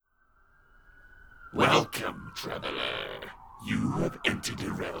Welcome, traveler. You have entered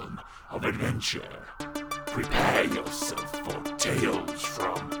the realm of adventure. Prepare yourself for tales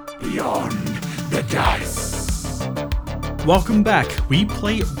from beyond the dice. Welcome back. We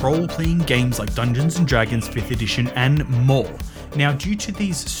play role-playing games like Dungeons & Dragons 5th edition and more. Now, due to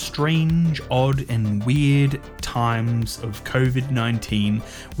these strange, odd and weird times of COVID-19,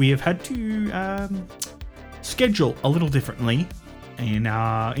 we have had to schedule a little differently in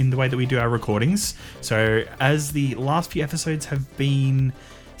the way that we do our recordings. So as the last few episodes have been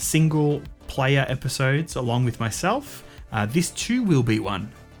single player episodes along with myself, this too will be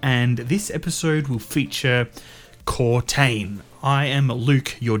one. And this episode will feature Cortain. I am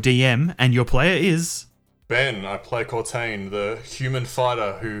Luke, your DM, and your player is... Ben. I play Cortain, the human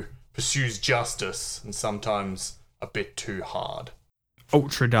fighter who pursues justice and sometimes a bit too hard.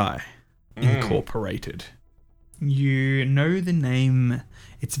 Ultra Die Incorporated. You know the name.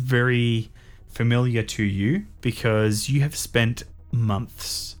 It's very familiar to you because you have spent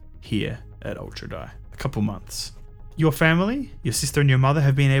months here at Ultra Die. A couple months. Your family, your sister and your mother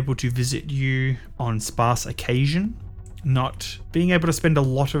have been able to visit you on sparse occasion, not being able to spend a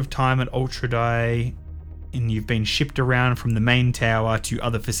lot of time at Ultra Die, and you've been shipped around from the main tower to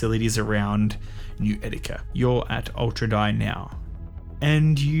other facilities around New Etica. You're at Ultra Die now.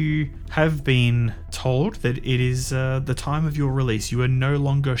 And you have been told that it is the time of your release. You are no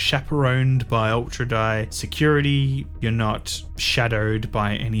longer chaperoned by Ultra Die security. You're not shadowed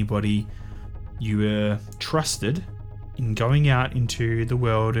by anybody. You are trusted in going out into the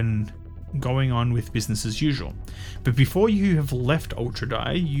world and going on with business as usual. But before you have left Ultra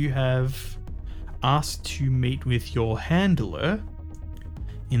Die, you have asked to meet with your handler.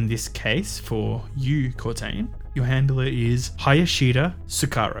 In this case, for you, Cortain, your handler is Hayashida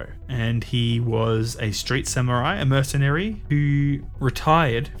Sukaro, and he was a street samurai, a mercenary who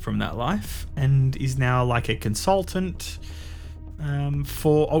retired from that life and is now like a consultant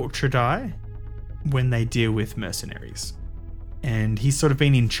for Ultra Die when they deal with mercenaries. And he's sort of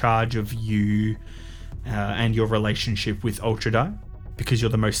been in charge of you and your relationship with Ultra Die because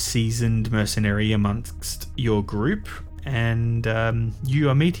you're the most seasoned mercenary amongst your group, and you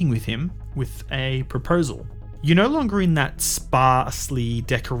are meeting with him with a proposal. You're no longer in that sparsely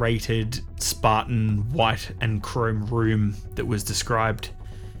decorated Spartan white and chrome room that was described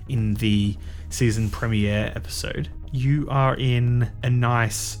in the season premiere episode. You are in a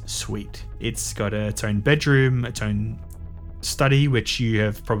nice suite. It's got its own bedroom, its own study, which you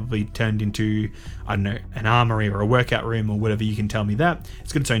have probably turned into, I don't know, an armory or a workout room or whatever, you can tell me that.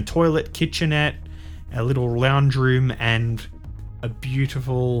 It's got its own toilet, kitchenette, a little lounge room, and a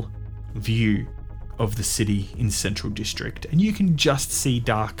beautiful view of the city in Central District, and you can just see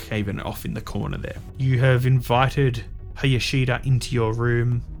Darkhaven off in the corner there. You have invited Hayashida into your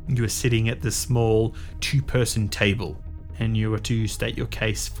room. You are sitting at the small two-person table, and you are to state your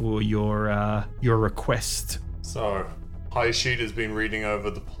case for your request. So, Hayashida's been reading over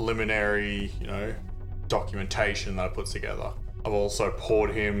the preliminary, documentation that I put together. I've also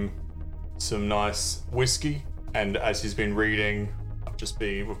poured him some nice whiskey, and as he's been reading,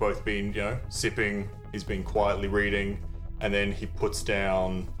 we've both been, sipping. He's been quietly reading, and then he puts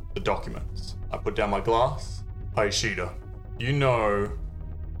down the documents. I put down my glass. Hayashida, you know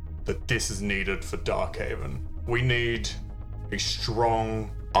that this is needed for Darkhaven. We need a strong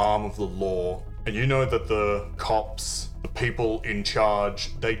arm of the law, and you know that the cops, the people in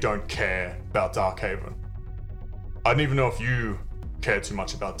charge, they don't care about Darkhaven. I don't even know if you care too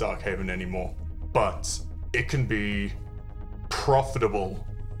much about Darkhaven anymore, but it can be profitable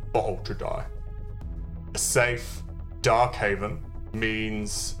for Ultra Die. A safe Darkhaven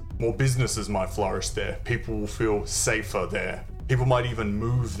means more businesses might flourish there. People will feel safer there. People might even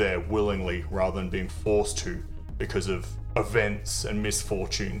move there willingly rather than being forced to because of events and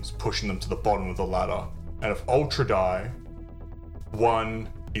misfortunes pushing them to the bottom of the ladder. And if Ultra Die, one,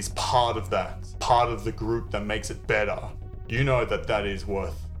 is part of that, part of the group that makes it better, you know that is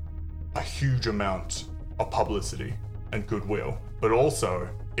worth a huge amount of publicity and goodwill. But also,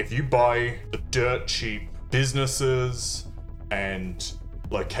 if you buy the dirt cheap businesses and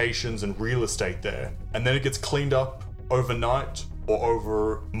locations and real estate there, and then it gets cleaned up overnight or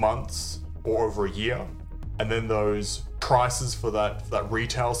over months or over a year, and then those prices for that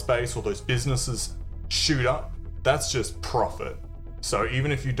retail space or those businesses shoot up, that's just profit. So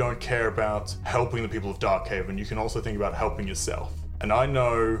even if you don't care about helping the people of Darkhaven, you can also think about helping yourself. And I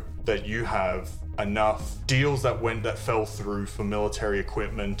know that you have enough deals that fell through for military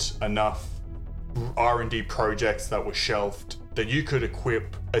equipment, enough R&D projects that were shelved, that you could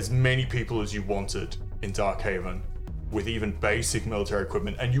equip as many people as you wanted in Darkhaven. with even basic military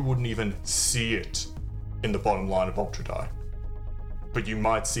equipment, and you wouldn't even see it in the bottom line of Ultradie. But you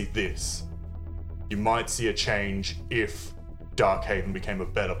might see this. You might see a change if Darkhaven became a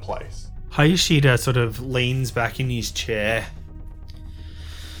better place. Hayashida sort of leans back in his chair.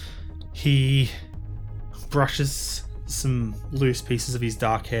 He brushes some loose pieces of his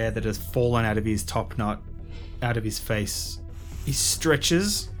dark hair that has fallen out of his top knot, out of his face. He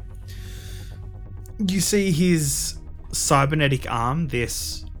stretches. You see his cybernetic arm,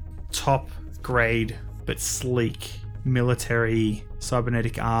 this top grade but sleek military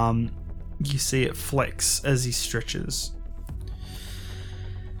cybernetic arm. You see it flex as he stretches.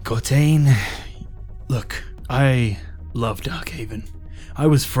 Cortain, look, I love Darkhaven. I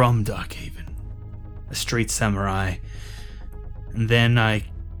was from Darkhaven, a street samurai, and then I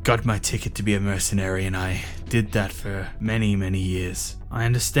got my ticket to be a mercenary, and I did that for many, many years. I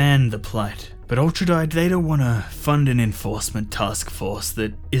understand the plight, but Ultradie, they don't want to fund an enforcement task force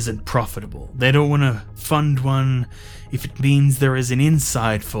that isn't profitable. They don't want to fund one if it means there is an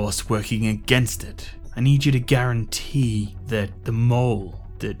inside force working against it. I need you to guarantee that the mole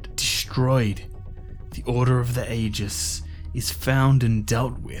that destroyed the Order of the Aegis is found and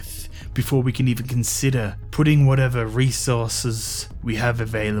dealt with before we can even consider putting whatever resources we have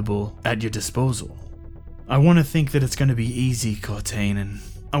available at your disposal. I want to think that it's going to be easy, Cortain, and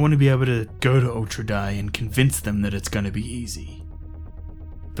I want to be able to go to Ultradie and convince them that it's going to be easy.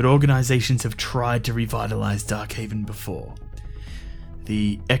 But organizations have tried to revitalize Darkhaven before.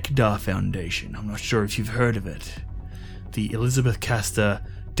 The Ekdar Foundation, I'm not sure if you've heard of it. The Elizabeth Castor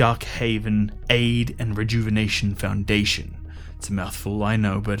Darkhaven Aid and Rejuvenation Foundation. It's a mouthful, I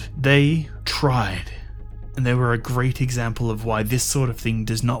know, but they tried. And they were a great example of why this sort of thing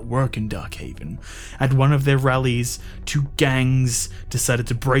does not work in Darkhaven. At one of their rallies, 2 gangs decided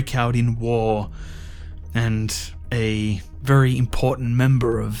to break out in war, and a very important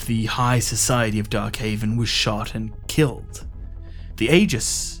member of the high society of Darkhaven was shot and killed. The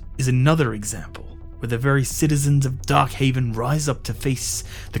Aegis is another example, where the very citizens of Darkhaven rise up to face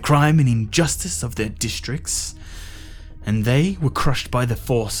the crime and injustice of their districts, and they were crushed by the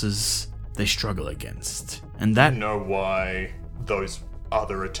forces they struggle against. And that... You know why those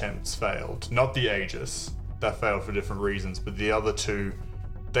other attempts failed. Not the Aegis, that failed for different reasons, but the other 2,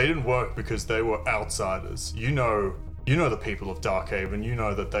 they didn't work because they were outsiders. You know the people of Darkhaven, you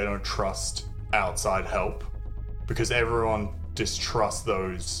know that they don't trust outside help, because everyone distrusts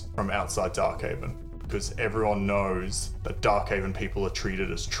those from outside Darkhaven, because everyone knows that Darkhaven people are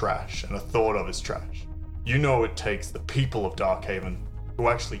treated as trash and are thought of as trash. You know it takes the people of Darkhaven who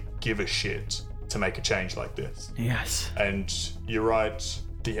actually give a shit to make a change like this. Yes. And you're right,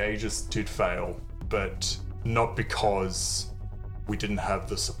 the Aegis did fail, but not because we didn't have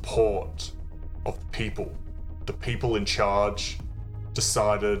the support of the people. The people in charge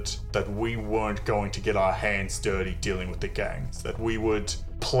decided that we weren't going to get our hands dirty dealing with the gangs, that we would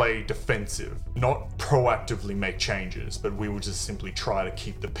play defensive, not proactively make changes, but we would just simply try to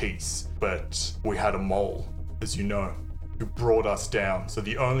keep the peace. But we had a mole, as you know, who brought us down. So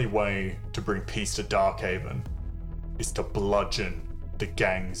the only way to bring peace to Darkhaven is to bludgeon the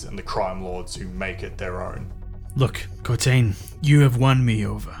gangs and the crime lords who make it their own. Look, Cortain, you have won me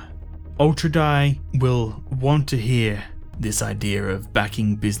over. Ultradie will want to hear this idea of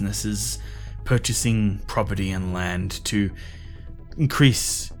backing businesses, purchasing property and land to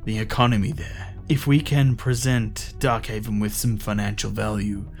increase the economy there. If we can present Darkhaven with some financial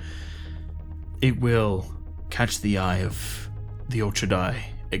value, it will catch the eye of the Ultradie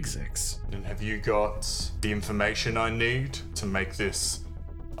execs. And have you got the information I need to make this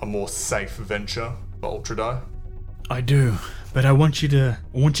a more safe venture for Ultradie? I do, but I want you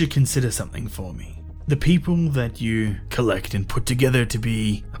to consider something for me. The people that you collect and put together to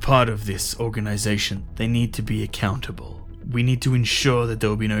be a part of this organization, they need to be accountable. We need to ensure that there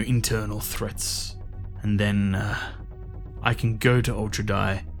will be no internal threats. And then I can go to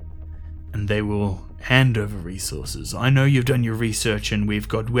Ultradie and they will hand over resources. I know you've done your research and we've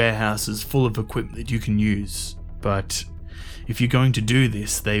got warehouses full of equipment that you can use. But if you're going to do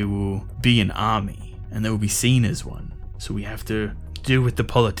this, they will be an army and they will be seen as one. So we have to deal with the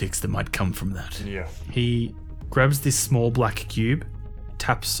politics that might come from that. Yeah. He grabs this small black cube,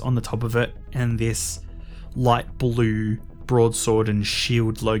 taps on the top of it, and this light blue broadsword and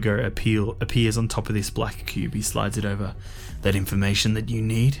shield logo appears on top of this black cube. He slides it over. That information that you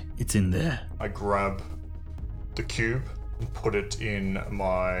need, it's in there. I grab the cube and put it in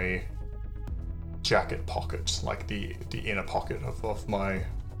my jacket pocket, like the inner pocket of my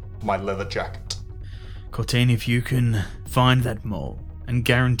leather jacket. Cortain, if you can find that mole and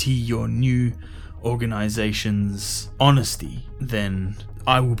guarantee your new organization's honesty, then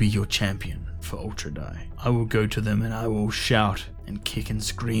I will be your champion for Ultra Die. I will go to them and I will shout and kick and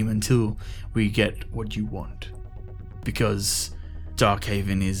scream until we get what you want. Because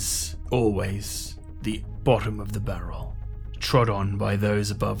Darkhaven is always the bottom of the barrel, trod on by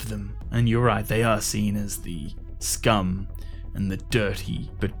those above them. And you're right, they are seen as the scum and the dirty,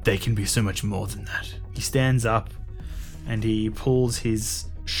 but they can be so much more than that. He stands up and he pulls his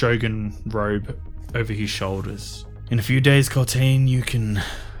Shogun robe over his shoulders. In a few days, Cortain, you can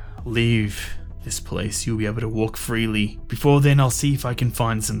leave this place. You'll be able to walk freely. Before then, I'll see if I can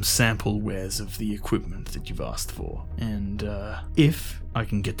find some sample wares of the equipment that you've asked for. And if I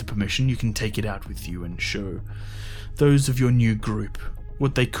can get the permission, you can take it out with you and show those of your new group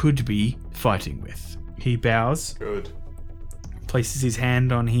what they could be fighting with. He bows. Good. Places his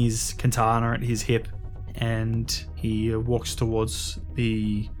hand on his katana at his hip, and he walks towards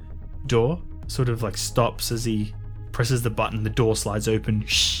the door, sort of like stops as he presses the button. The door slides open.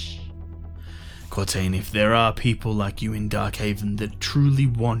 Shh. Cortain, if there are people like you in Darkhaven that truly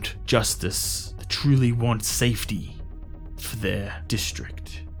want justice, that truly want safety for their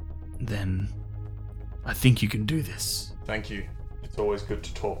district, then I think you can do this. Thank you. It's always good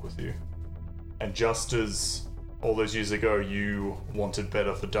to talk with you. And just as all those years ago you wanted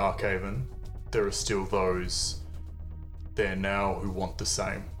better for Darkhaven, there are still those there now who want the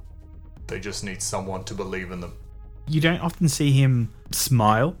same. They just need someone to believe in them. You don't often see him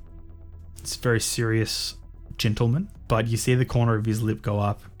smile. It's a very serious gentleman, but you see the corner of his lip go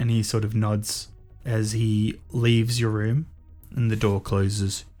up and he sort of nods as he leaves your room and the door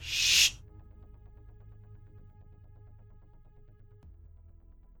closes. Shh.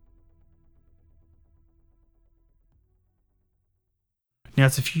 Now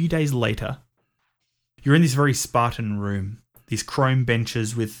it's a few days later. You're in this very Spartan room. These chrome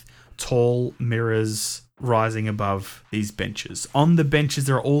benches with tall mirrors rising above these benches. On the benches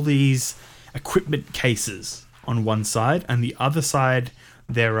there are all these equipment cases on one side, and the other side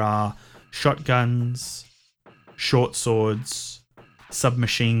there are shotguns, short swords,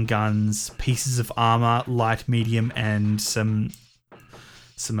 submachine guns, pieces of armor, light, medium, and some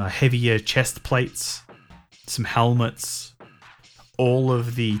heavier chest plates, some helmets, all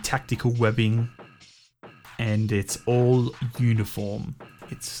of the tactical webbing, and it's all uniform.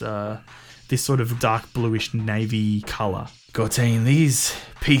 It's this sort of dark bluish navy color. Cortain, these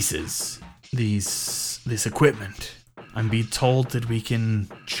pieces, this equipment, I'm being told that we can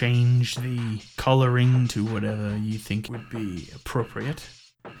change the coloring to whatever you think would be appropriate.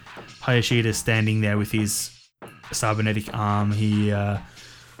 Hayashida standing there with his cybernetic arm. He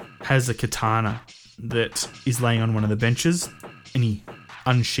has a katana that is laying on one of the benches, and he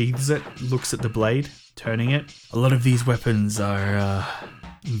unsheathes it, looks at the blade, turning it. A lot of these weapons are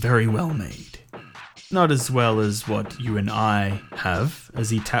very well made. Not as well as what you and I have, as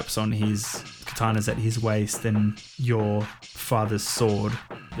he taps on his katanas at his waist and your father's sword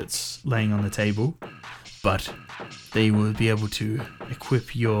that's laying on the table. But they will be able to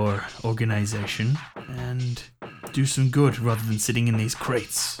equip your organization and do some good rather than sitting in these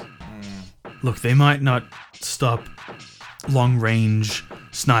crates. Look, they might not stop long-range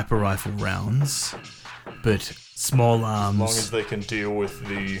sniper rifle rounds, but small arms... As long as they can deal with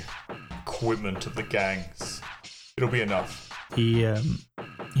the equipment of the gangs, it'll be enough. He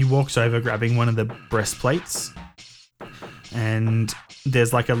walks over, grabbing one of the breastplates, and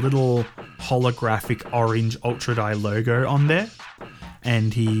there's like a little holographic orange Ultra Die logo on there,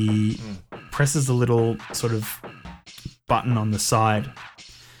 and he presses a little sort of button on the side,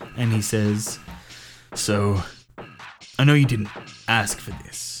 and he says, "So, I know you didn't ask for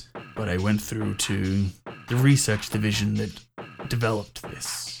this, but I went through to the research division that developed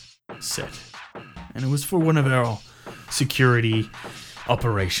this set, and it was for one of our security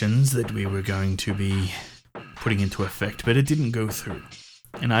operations that we were going to be putting into effect, but it didn't go through.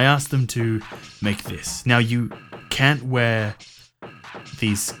 And I asked them to make this. Now, you can't wear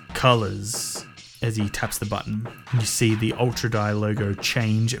these colors." As he taps the button, you see the Ultra Die logo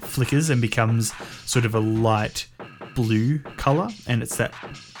change. It flickers and becomes sort of a light blue color, and it's that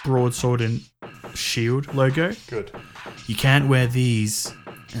broadsword and shield logo. Good. You can't wear these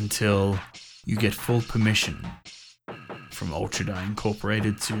until you get full permission from Ultra Die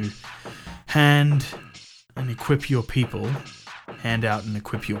Incorporated to hand and equip your people. Hand out and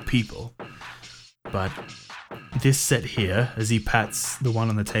equip your people. But this set here, as he pats the one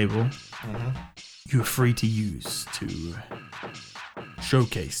on the table, you're free to use to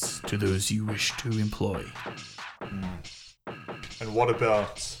showcase to those you wish to employ. And what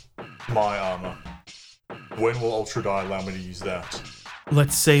about my armor? When will Ultra Die allow me to use that?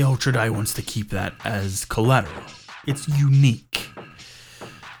 let's say Ultradie wants to keep that as collateral. It's unique.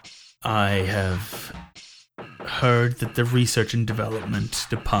 I have heard that the research and development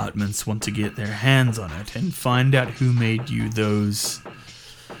departments want to get their hands on it and find out who made you those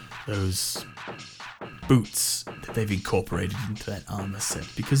boots that they've incorporated into that armor set,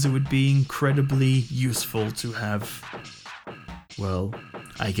 because it would be incredibly useful to have, well,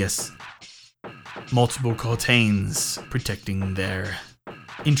 I guess, multiple Cortains protecting their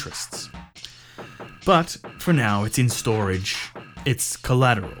interests. But for now, it's in storage. It's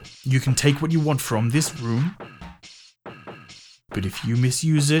collateral. You can take what you want from this room, but if you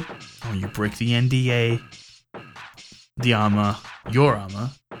misuse it or you break the NDA, the armor, your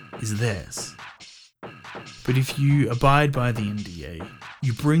armor, is theirs. But if you abide by the NDA,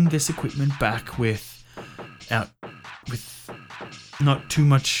 you bring this equipment back with not too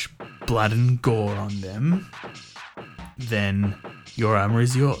much blood and gore on them, then your armor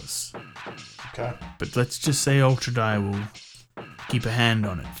is yours. Okay. But let's just say Ultradie will keep a hand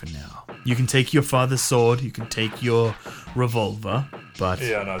on it for now. You can take your father's sword, you can take your revolver, but...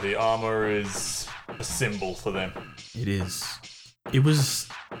 Yeah, no, the armor is a symbol for them. It is. It was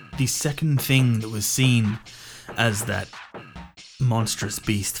the second thing that was seen as that monstrous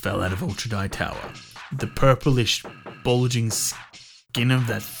beast fell out of Ultradie Tower. The purplish, bulging skin of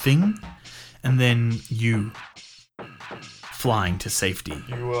that thing, and then you flying to safety.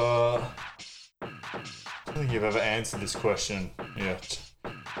 I don't think you've ever answered this question yet,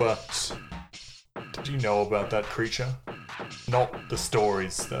 but did you know about that creature? Not the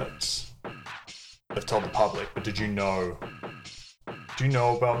stories that they've told the public, but did you know? Do you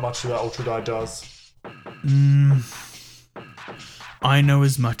know about much that Ultradie does? I know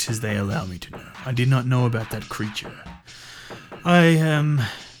as much as they allow me to know. I did not know about that creature. I am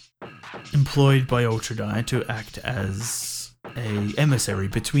employed by Ultradie to act as a emissary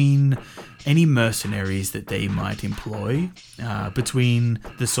between any mercenaries that they might employ, between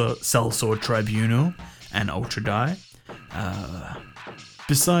the Sellsword Tribunal and Ultradie.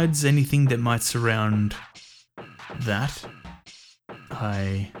 Besides anything that might surround that,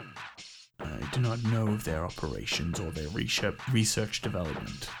 I do not know of their operations or their research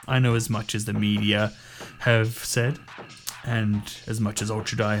development. I know as much as the media have said, and as much as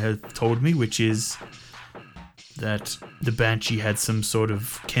Ultradie have told me, which is that the Banshee had some sort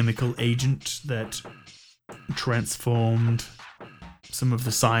of chemical agent that transformed some of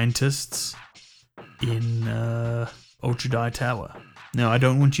the scientists in Ultradie Tower. Now, I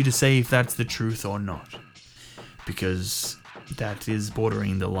don't want you to say if that's the truth or not, because that is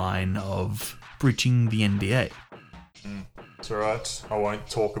bordering the line of breaching the NDA. It's alright. I won't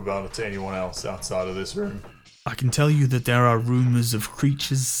talk about it to anyone else outside of this room. I can tell you that there are rumors of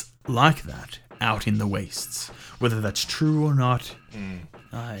creatures like that out in the wastes. Whether that's true or not,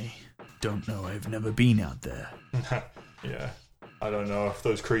 I don't know. I've never been out there. Yeah. I don't know if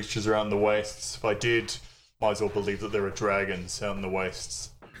those creatures are out in the wastes. If I did, might as well believe that there are dragons out in the wastes.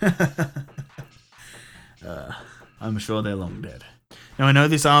 I'm sure they're long dead. Now, I know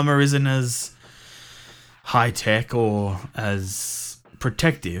this armor isn't as high-tech or as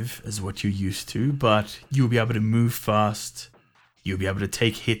protective as what you're used to, but you'll be able to move fast. You'll be able to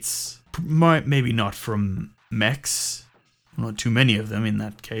take hits. Maybe not from mechs. Not too many of them in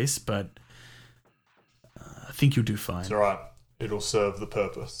that case, but I think you'll do fine. It's alright. It'll serve the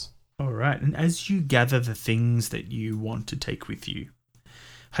purpose. Alright, and as you gather the things that you want to take with you,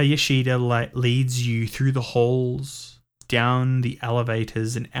 Hayashida leads you through the halls, down the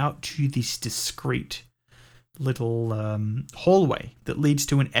elevators, and out to this discreet little hallway that leads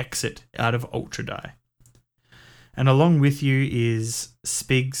to an exit out of Ultradie. And along with you is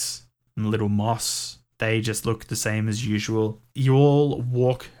Spigs and Little Moss. They just look the same as usual. You all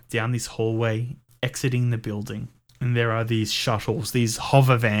walk down this hallway, exiting the building. And there are these shuttles, these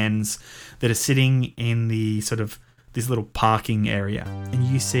hover vans that are sitting in the sort of this little parking area. And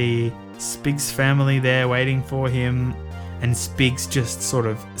you see Spigs' family there waiting for him. And Spigs just sort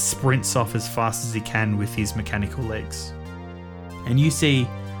of sprints off as fast as he can with his mechanical legs. And you see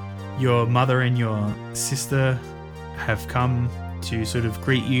your mother and your sister have come to sort of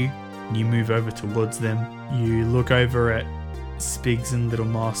greet you. And you move over towards them. You look over at Spigs and Little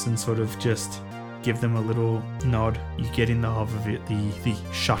Moss and sort of just give them a little nod. You get in the hover the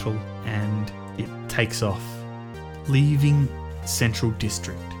shuttle, and it takes off, leaving Central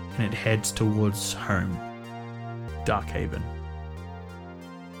District, and it heads towards home, Darkhaven.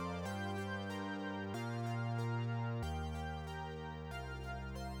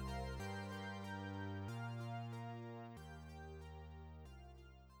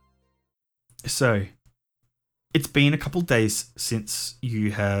 So, It's been a couple days since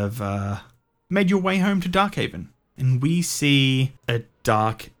you have made your way home to Darkhaven, and we see a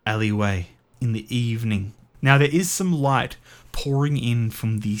dark alleyway in the evening. Now, there is some light pouring in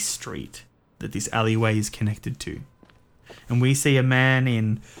from the street that this alleyway is connected to. And we see a man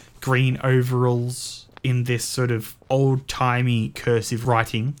in green overalls in this sort of old-timey cursive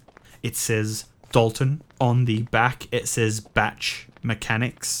writing. It says Dalton. On the back, it says Batch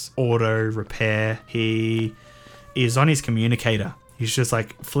Mechanics, Auto Repair. He is on his communicator. He's just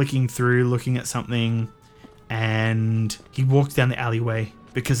like flicking through, looking at something, and he walks down the alleyway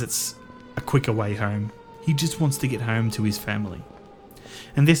because it's a quicker way home. He just wants to get home to his family.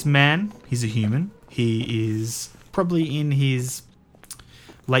 And this man, he's a human. He is probably in his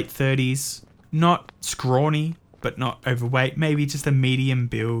late 30s. Not scrawny, but not overweight. Maybe just a medium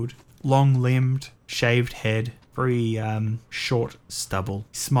build. Long-limbed, shaved head. Very short stubble.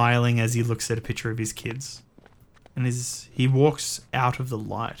 Smiling as he looks at a picture of his kids. And he walks out of the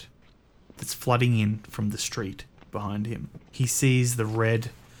light that's flooding in from the street behind him. He sees the red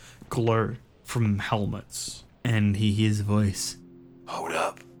glow from helmets, and he hears a voice. Hold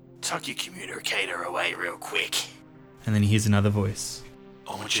up. Tuck your communicator away real quick. And then he hears another voice.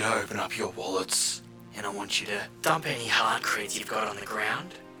 I want you to open up your wallets, and I want you to dump any hard creds you've got on the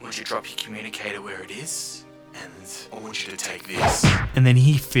ground. I want you to drop your communicator where it is, and I want you to take this. And then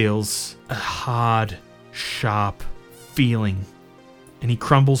he feels a hard, sharp feeling, and he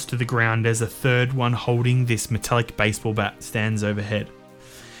crumbles to the ground as a third one holding this metallic baseball bat stands overhead.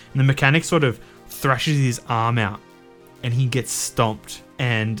 And the mechanic sort of thrashes his arm out, and he gets stomped.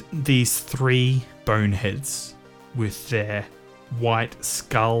 And these three boneheads with their white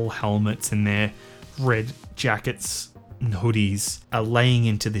skull helmets and their red jackets and hoodies are laying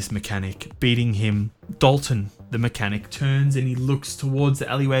into this mechanic, beating him. Dalton, the mechanic, turns and he looks towards the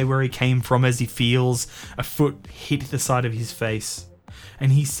alleyway where he came from as he feels a foot hit the side of his face.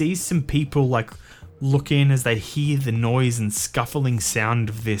 And he sees some people like look in as they hear the noise and scuffling sound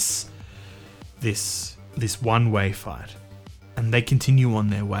of this one-way fight. And they continue on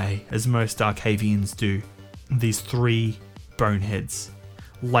their way, as most Darkhavians do. These three boneheads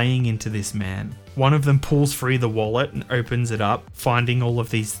laying into this man. One of them pulls free the wallet and opens it up, finding all of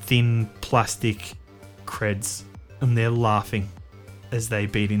these thin plastic creds, and they're laughing as they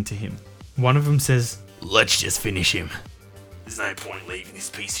beat into him. One of them says, Let's just finish him. There's no point leaving this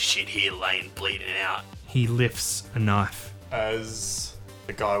piece of shit here laying bleeding out. He lifts a knife. As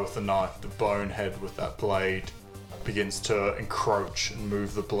the guy with the knife, the bonehead with that blade, begins to encroach and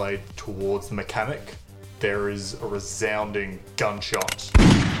move the blade towards the mechanic, there is a resounding gunshot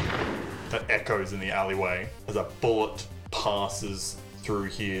that echoes in the alleyway as a bullet passes through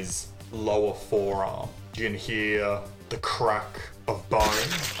his lower forearm. You can hear the crack of bone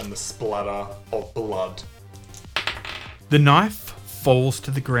and the splatter of blood. The knife falls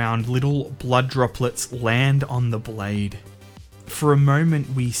to the ground. Little blood droplets land on the blade. For a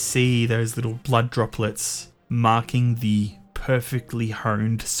moment, we see those little blood droplets marking the perfectly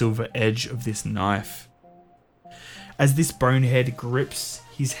honed silver edge of this knife. As this bonehead grips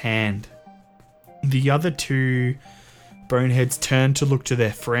his hand, the other two boneheads turn to look to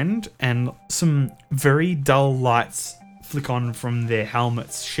their friend, and some very dull lights flick on from their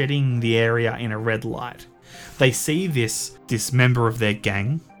helmets, shedding the area in a red light. They see this member of their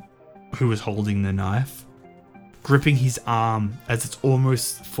gang, who is holding the knife, gripping his arm as it's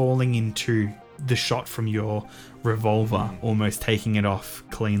almost falling into the shot from your revolver, almost taking it off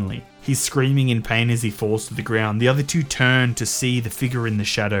cleanly. He's screaming in pain as he falls to the ground. The other two turn to see the figure in the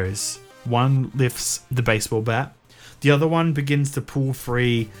shadows. One lifts the baseball bat. The other one begins to pull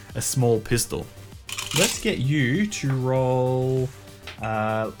free a small pistol. Let's get you to roll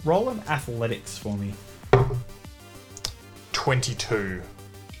an athletics for me. 22.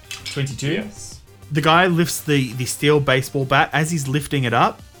 22? Yes. The guy lifts the steel baseball bat. As he's lifting it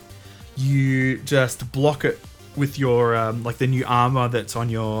up, you just block it with your like the new armor that's on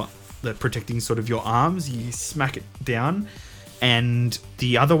the protecting sort of your arms. You smack it down, and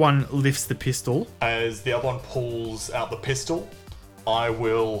the other one lifts the pistol. As the other one pulls out the pistol, I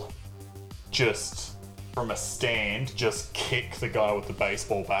will just, from a stand, just kick the guy with the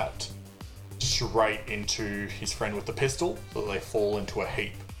baseball bat straight into his friend with the pistol so that they fall into a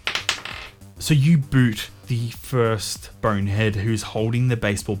heap. So you boot the first bonehead who's holding the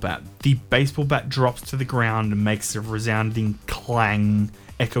baseball bat. The baseball bat drops to the ground and makes a resounding clang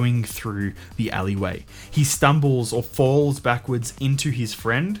echoing through the alleyway. He stumbles or falls backwards into his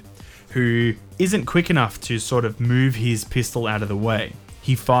friend, who isn't quick enough to sort of move his pistol out of the way.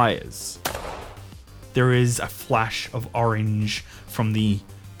 He fires. There is a flash of orange from the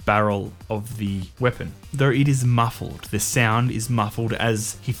barrel of the weapon. Though it is muffled, the sound is muffled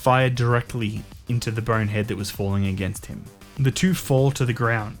as he fired directly into the bonehead that was falling against him. The two fall to the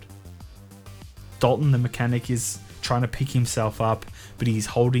ground. Dalton, the mechanic, is trying to pick himself up, but he's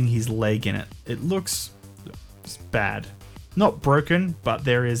holding his leg in it. It looks bad. Not broken, but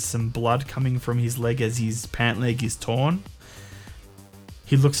there is some blood coming from his leg as his pant leg is torn.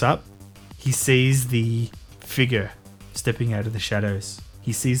 He looks up. He sees the figure stepping out of the shadows.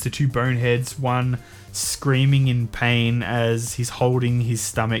 He sees the two boneheads, one screaming in pain as he's holding his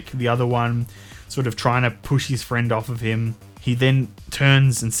stomach, the other one sort of trying to push his friend off of him. He then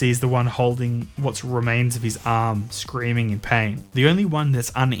turns and sees the one holding what remains of his arm, screaming in pain. The only one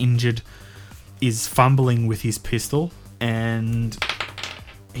that's uninjured is fumbling with his pistol, and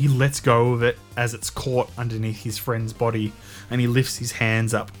he lets go of it as it's caught underneath his friend's body, and he lifts his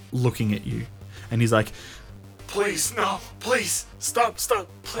hands up looking at you, and he's like, Please, no, please, stop,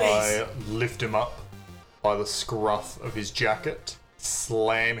 please. I lift him up by the scruff of his jacket,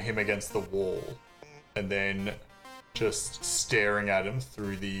 slam him against the wall, and then just staring at him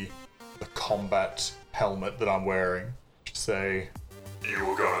through the combat helmet that I'm wearing, say, "You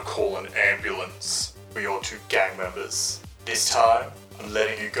were gonna call an ambulance for your two gang members. This time, I'm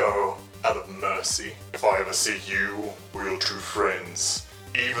letting you go out of mercy. If I ever see you or your two friends,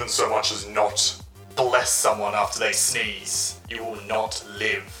 even so much as not bless someone after they sneeze, you will not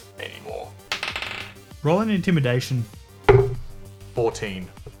live anymore." roll an intimidation. 14.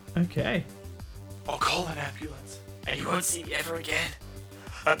 Okay. I'll call an ambulance, and you won't see me ever again.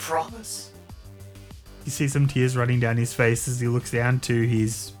 I promise. You see some tears running down his face as he looks down to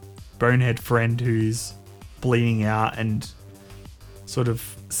his bonehead friend who's bleeding out and sort of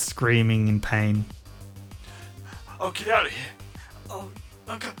screaming in pain. Oh, get out of here.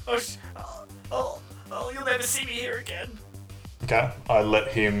 You'll never see me here again. Okay, I let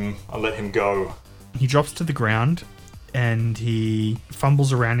him go. He drops to the ground and he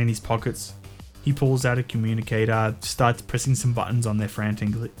fumbles around in his pockets. He pulls out a communicator, starts pressing some buttons on there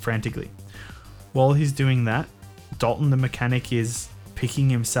frantically. While he's doing that, Dalton the mechanic is picking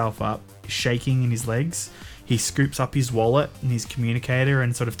himself up, shaking in his legs. He scoops up his wallet and his communicator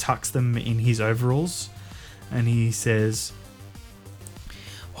and sort of tucks them in his overalls. And he says,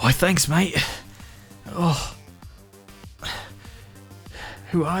 "Why, thanks, mate. Oh,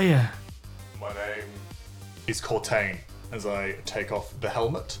 who are you?" My name is Cortain, as I take off the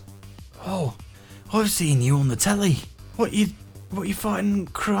helmet. "Oh, I've seen you on the telly. What you fighting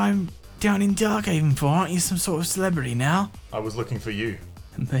crime down in Darkhaven for? Aren't you some sort of celebrity now?" I was looking for you.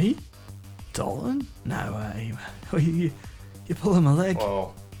 "Me? Dalton? No way. You pulling my leg."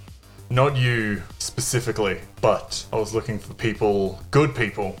 Well, not you specifically, but I was looking for people, good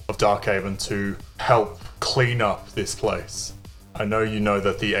people of Darkhaven, to help clean up this place. I know you know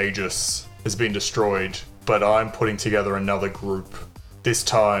that the Aegis has been destroyed, but I'm putting together another group. This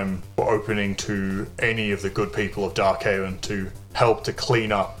time, we're opening to any of the good people of Darkhaven to help to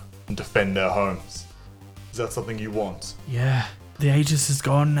clean up and defend their homes. Is that something you want? "Yeah, the Aegis is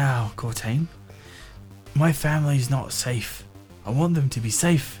gone now, Cortain. My family's not safe. I want them to be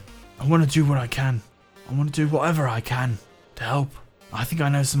safe. I want to do what I can. I want to do whatever I can to help. I think I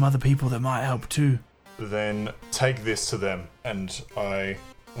know some other people that might help too." Then take this to them, and I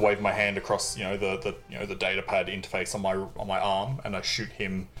wave my hand across, the data pad interface on my arm, and I shoot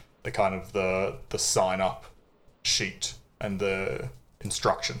him the sign up sheet and the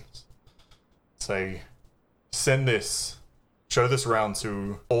instructions. Say, send this, show this around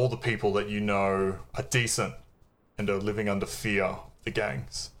to all the people that you know are decent and are living under fear of the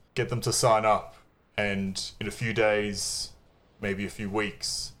gangs. Get them to sign up, and in a few days, maybe a few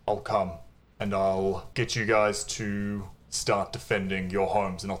weeks, I'll come and I'll get you guys to start defending your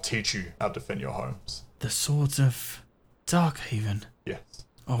homes, and I'll teach you how to defend your homes. "The Swords of Darkhaven." Yes.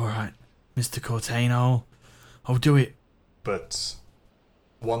 "Alright, Mr. Cortain, I'll do it." But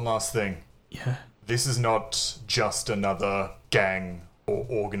one last thing. "Yeah." This is not just another gang or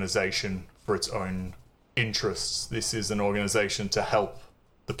organization for its own interests. This is an organization to help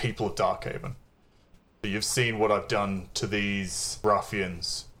the people of Darkhaven. So you've seen what I've done to these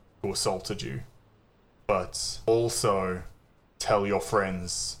ruffians who assaulted you. But also tell your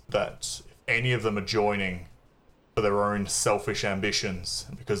friends that if any of them are joining for their own selfish ambitions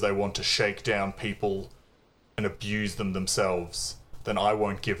and because they want to shake down people and abuse them themselves, then I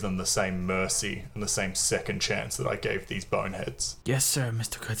won't give them the same mercy and the same second chance that I gave these boneheads. "Yes, sir,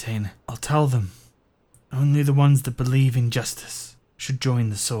 Mr. Cortain. I'll tell them. Only the ones that believe in justice should join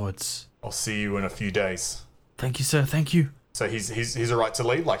the Swords." I'll see you in a few days. "Thank you, sir. Thank you." So he's alright to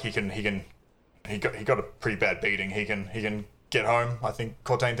leave. Like he got a pretty bad beating. He can get home. I think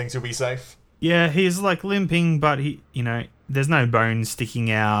Cortain thinks he'll be safe. Yeah, he's like limping, but there's no bones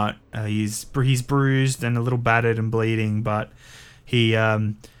sticking out. He's bruised and a little battered and bleeding, but he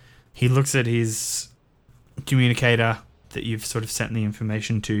looks at his communicator that you've sort of sent the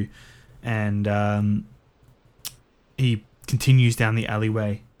information to, and he continues down the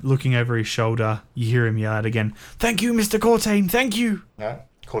alleyway, looking over his shoulder. You hear him yell out again, "Thank you, Mr. Cortain, thank you!" Yeah.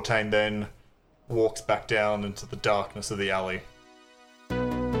 Cortain then walks back down into the darkness of the alley.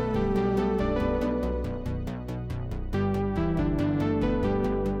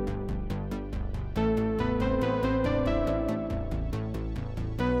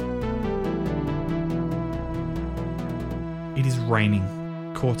 It is raining.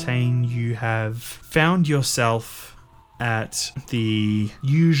 Cortain, you have found yourself at the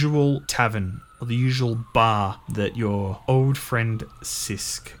usual tavern, or the usual bar that your old friend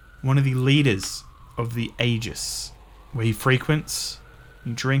Sisk, one of the leaders of the Aegis, where he frequents,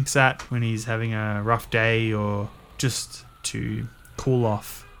 he drinks at when he's having a rough day or just to cool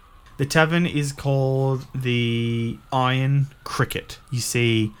off. The tavern is called the Iron Cricket. You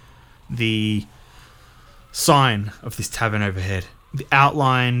see the sign of this tavern overhead.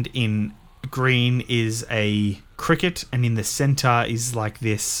 Outlined in green is a cricket, and in the center is like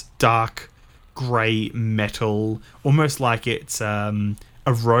this dark grey metal, almost like it's a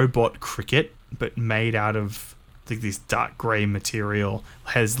robot cricket, but made out of this dark grey material.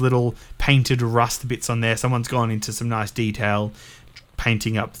 Has little painted rust bits on there. Someone's gone into some nice detail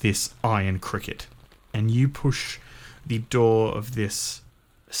painting up this iron cricket. And you push the door of this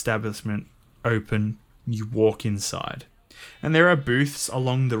establishment open. You walk inside, and there are booths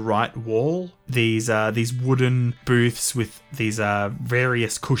along the right wall. These wooden booths with these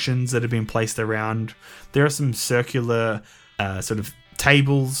various cushions that have been placed around. There are some circular sort of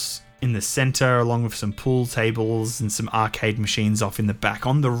tables in the center, along with some pool tables and some arcade machines off in the back.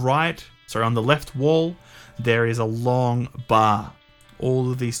 On the left wall, there is a long bar.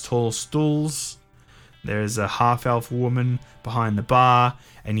 All of these tall stools. There's a half-elf woman behind the bar,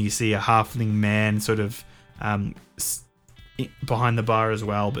 and you see a halfling man sort of behind the bar as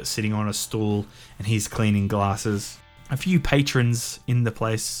well, but sitting on a stool, and he's cleaning glasses. A few patrons in the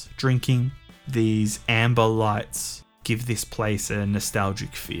place drinking. These amber lights give this place a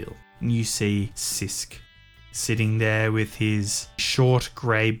nostalgic feel. And you see Sisk sitting there with his short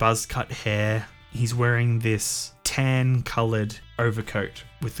grey buzz-cut hair. He's wearing this tan-coloured overcoat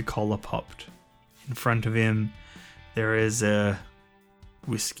with the collar popped. In front of him, there is a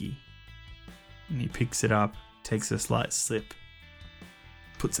whiskey. And he picks it up, takes a slight sip,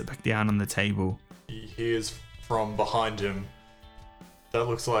 puts it back down on the table. He hears from behind him, "That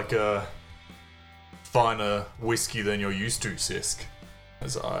looks like a finer whiskey than you're used to, Sisk,"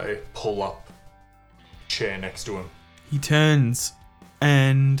 as I pull up a chair next to him. He turns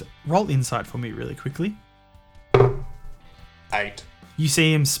and roll insight for me really quickly. 8. You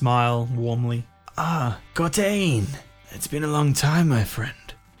see him smile warmly. "Ah, Cortain. It's been a long time, my friend.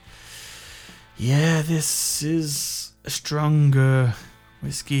 Yeah, this is a stronger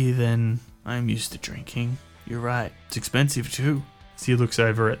whiskey than I'm used to drinking. You're right. It's expensive too." So he looks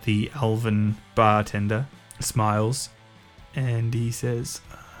over at the elven bartender, smiles, and he says,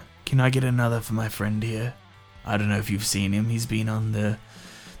 "Can I get another for my friend here? I don't know if you've seen him. He's been on the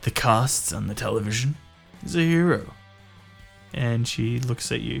casts on the television. He's a hero." and she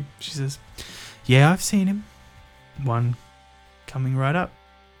looks at you. She says, "Yeah, I've seen him. One coming right up."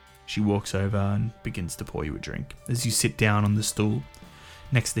 She walks over and begins to pour you a drink as you sit down on the stool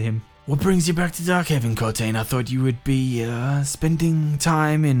next to him. "What brings you back to Darkhaven, Cortain? I thought you would be spending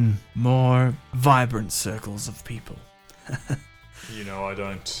time in more vibrant circles of people." You know, I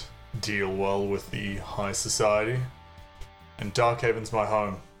don't deal well with the high society, and Darkhaven's my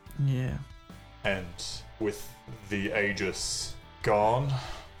home. Yeah. And with the Aegis gone,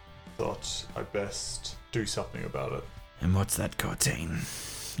 thought I'd best do something about it. And what's that, Cortain?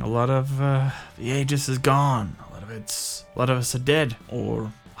 A lot of the Aegis is gone. A lot of us are dead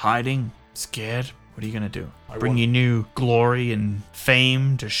or hiding, scared. What are you gonna do? Bring you new glory and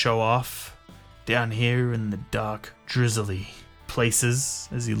fame to show off down here in the dark, drizzly places?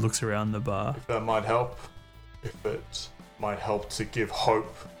 As he looks around the bar. If that might help, if it might help to give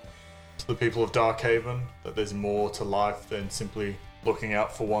hope to the people of Darkhaven that there's more to life than simply looking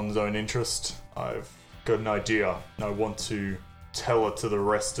out for one's own interest, I've got an idea, and I want to tell it to the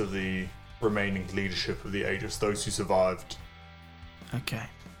rest of the remaining leadership of the Aegis, those who survived. Okay.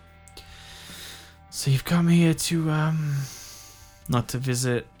 So you've come here to, not to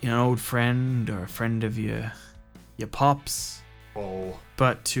visit an old friend or a friend of your pops, Well,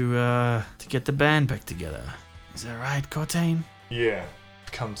 but to get the band back together. Is that right, Cortain? Yeah,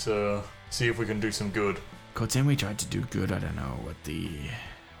 come to see if we can do some good. Cortain, we tried to do good. I don't know what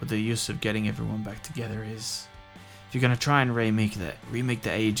the use of getting everyone back together is. If you're gonna try and remake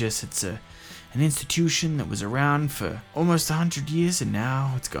the Aegis, it's an institution that was around for almost 100 years and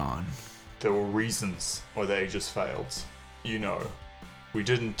now it's gone. There were reasons why the Aegis failed. You know, we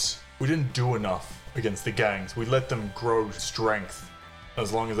didn't do enough against the gangs. We let them grow strength.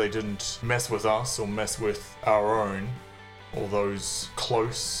 As long as they didn't mess with us or mess with our own, or those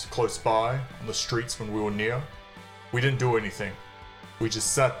close by on the streets when we were near, we didn't do anything. We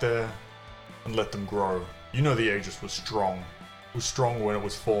just sat there and let them grow. You know the Aegis was strong. It was strong when it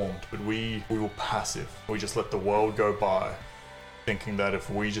was formed, but we were passive. We just let the world go by, thinking that if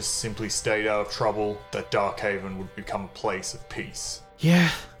we just simply stayed out of trouble, that Darkhaven would become a place of peace.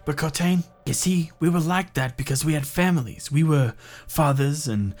 Yeah, but Cortain, you see, we were like that because we had families. We were fathers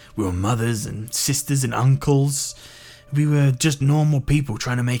and we were mothers and sisters and uncles. We were just normal people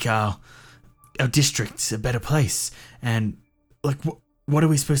trying to make our districts a better place. And, like, what are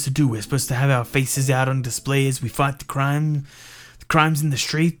we supposed to do? We're supposed to have our faces out on display as we fight the crimes in the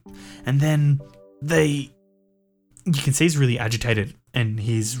street. And then you can see he's really agitated and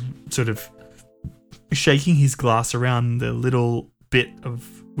he's sort of shaking his glass around the little bit of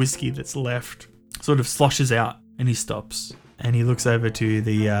whiskey that's left. Sort of sloshes out and he stops. And he looks over to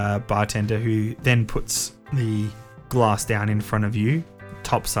the bartender, who then puts the glass down in front of you,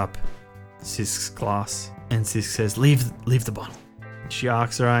 tops up Sisk's glass, and Sisk says, leave the bottle. She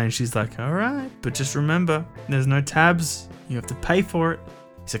arcs her eye and she's like, all right, but just remember, there's no tabs. You have to pay for it.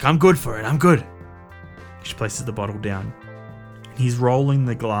 He's like, I'm good for it. I'm good. She places the bottle down. He's rolling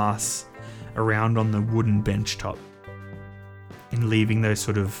the glass around on the wooden bench top and leaving those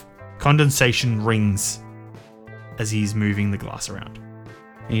sort of condensation rings as he's moving the glass around.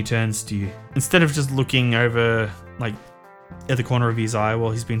 And he turns to you. Instead of just looking over, like, at the corner of his eye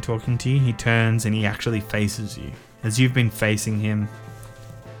while he's been talking to you, he turns and he actually faces you. As you've been facing him,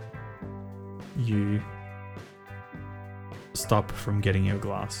 you stop from getting your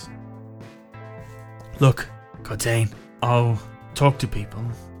glass. Look, Cortain, I'll talk to people.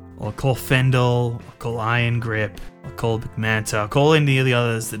 I'll call Fendel, I'll call Iron Grip, I'll call McManta, I'll call any of the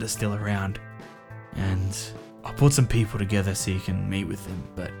others that are still around. And I'll put some people together so you can meet with them,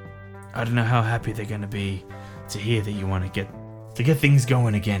 but I don't know how happy they're going to be to hear that you want to get things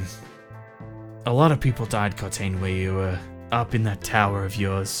going again. A lot of people died, Cortain, where you were up in that tower of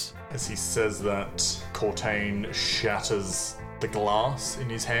yours. As he says that, Cortain shatters the glass in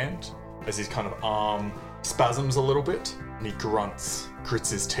his hand as his kind of arm spasms a little bit, and he grits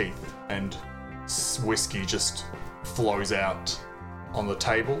his teeth, and whiskey just flows out on the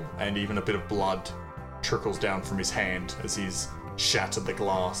table, and even a bit of blood trickles down from his hand as he's shattered the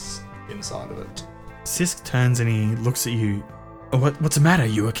glass inside of it. Sisk turns and he looks at you. What's the matter?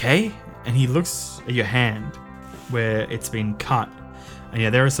 You okay? And he looks at your hand where it's been cut. And yeah,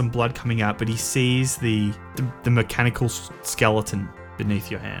 there is some blood coming out, but he sees the mechanical skeleton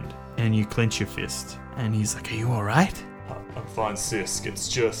beneath your hand. And you clench your fist. And he's like, are you alright? I'm fine, Sisk. It's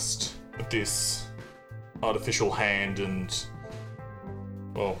just this artificial hand and,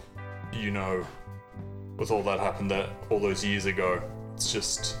 well, you know, with all that happened all those years ago, it's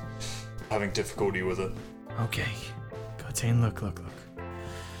just having difficulty with it. Okay. Cortain, look.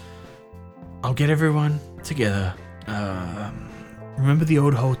 I'll get everyone together. Remember the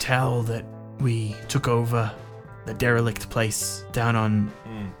old hotel that we took over? The derelict place down on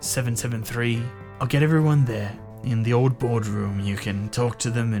 773? I'll get everyone there in the old boardroom. You can talk to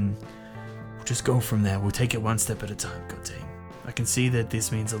them and we'll just go from there. We'll take it one step at a time, Cortain. I can see that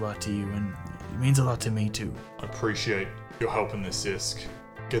this means a lot to you and it means a lot to me too. I appreciate your help in this, Sisk.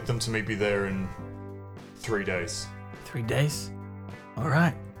 Get them to meet me there in 3 days. 3 days?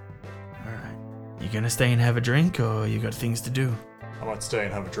 Alright. You gonna stay and have a drink, or you got things to do? I might stay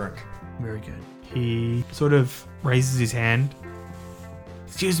and have a drink. Very good. He sort of raises his hand.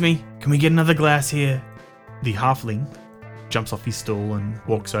 Excuse me, can we get another glass here? The halfling jumps off his stool and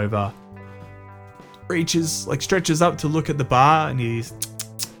walks over. Stretches up to look at the bar, and he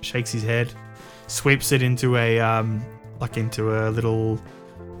shakes his head. Sweeps it into a little,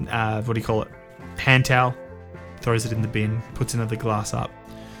 what do you call it? Hand towel. Throws it in the bin, puts another glass up.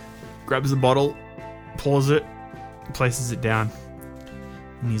 Grabs the bottle, pours it, places it down.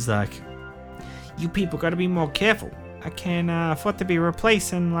 And he's like, you people gotta be more careful. I can't afford to be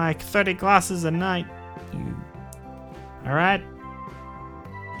replacing like 30 glasses a night. Alright?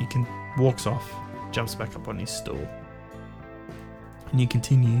 He walks off, jumps back up on his stool. And you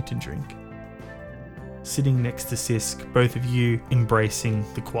continue to drink. Sitting next to Sisk, both of you embracing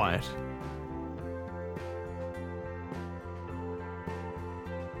the quiet.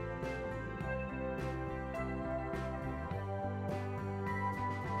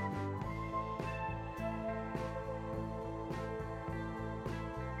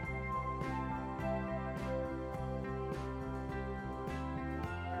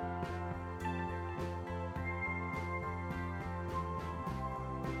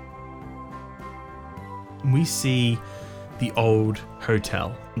 we see the old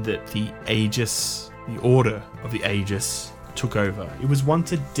hotel that the Order of the Aegis took over. It was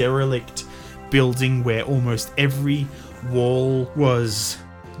once a derelict building where almost every wall was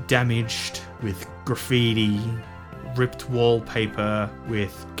damaged with graffiti, ripped wallpaper,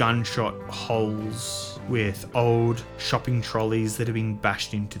 with gunshot holes, with old shopping trolleys that had been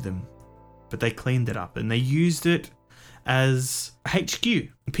bashed into them. But they cleaned it up and they used it as a HQ.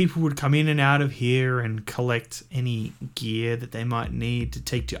 People would come in and out of here and collect any gear that they might need to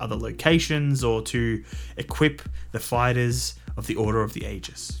take to other locations or to equip the fighters of the Order of the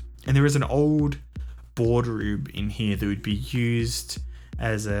Aegis. And there is an old boardroom in here that would be used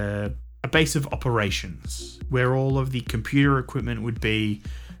as a base of operations, where all of the computer equipment would be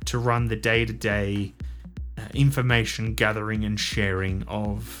to run the day-to-day information gathering and sharing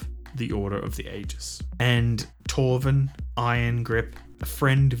of the Order of the Aegis. And Torvin Irongrip, a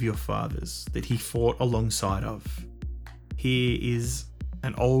friend of your father's that he fought alongside of, he is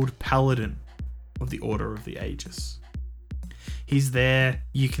an old paladin of the Order of the Aegis. He's there.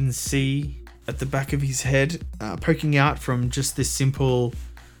 You can see at the back of his head, poking out from just this simple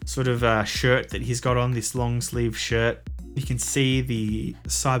sort of shirt that he's got on, this long sleeve shirt, you can see the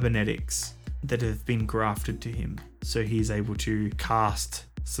cybernetics that have been grafted to him, so he's able to cast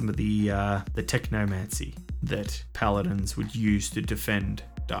some of the technomancy that paladins would use to defend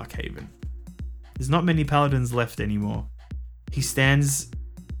Darkhaven. There's not many paladins left anymore. He stands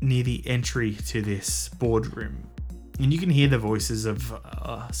near the entry to this boardroom, and you can hear the voices of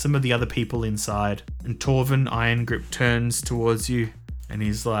some of the other people inside. And Torvin Irongrip turns towards you, and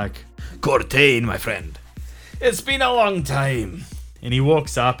he's like, "Cortain, my friend, it's been a long time." And he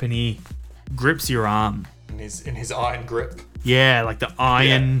walks up and he grips your arm. In his iron grip. Yeah, like the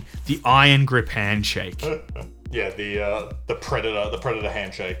iron grip handshake. Yeah, the predator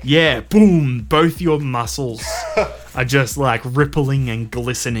handshake. Yeah, boom! Both your muscles are just like rippling and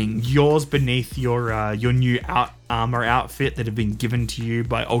glistening. Yours beneath your new armor outfit that have been given to you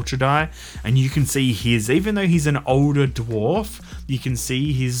by Ultradie, and you can see his. Even though he's an older dwarf, you can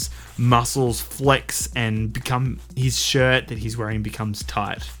see his muscles flex and become. His shirt that he's wearing becomes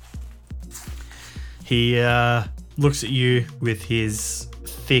tight. He looks at you with his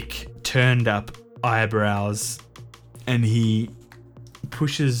thick, turned up eyebrows, and he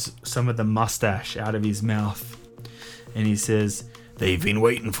pushes some of the mustache out of his mouth, and he says, "They've been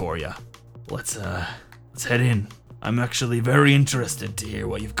waiting for you. Let's head in. I'm actually very interested to hear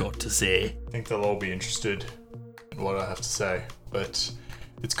what you've got to say." I think they'll all be interested in what I have to say, but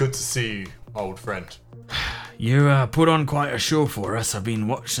it's good to see you, old friend. You put on quite a show for us. I've been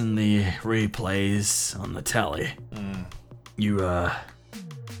watching the replays on the telly.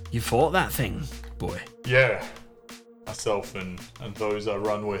 You fought that thing, boy. Yeah, myself and those I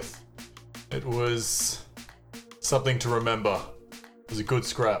run with. It was something to remember. It was a good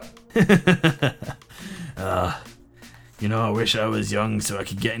scrap. I wish I was young so I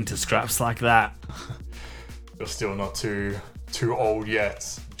could get into scraps like that. You're still not too old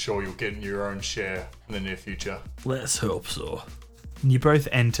yet. I'm sure you'll get your own share in the near future. Let's hope so. You both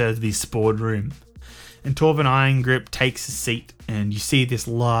enter this boardroom, and Torvin Irongrip takes a seat, and you see this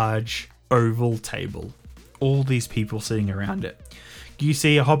large oval table. All these people sitting around it. You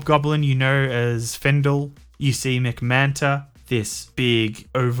see a hobgoblin you know as Fendel. You see McManta, this big,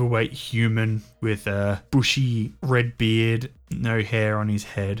 overweight human with a bushy red beard, no hair on his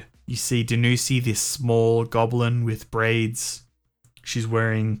head. You see Danusi, this small goblin with braids. She's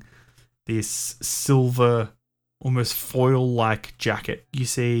wearing this silver, almost foil-like jacket. You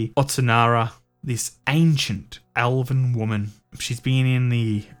see Otsunara, this ancient elven woman. She's been in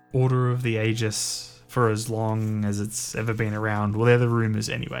the Order of the Aegis for as long as it's ever been around. Well, they're the rumors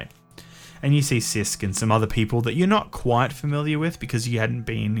anyway. And you see Sisk and some other people that you're not quite familiar with because you hadn't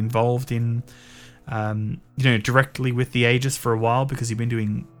been involved in, directly with the Aegis for a while because you've been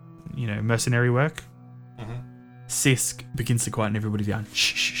doing, mercenary work. Mm-hmm. Sisk begins to quieten everybody down.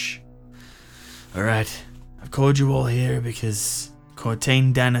 Shh. Alright, I've called you all here because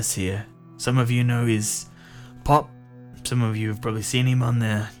Cortain Danis here. Some of you know his pop. Some of you have probably seen him on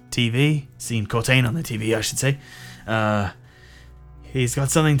the TV. Seen Cortain on the TV, I should say. He's got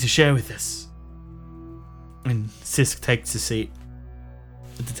something to share with us. And Sisk takes a seat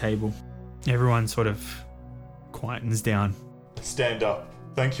at the table. Everyone sort of quietens down. Stand up.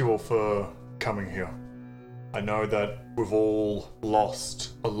 Thank you all for coming here. I know that we've all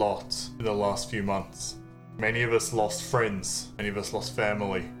lost a lot in the last few months. Many of us lost friends. Many of us lost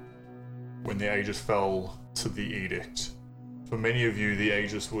family when the Aegis fell to the Edict. For many of you, the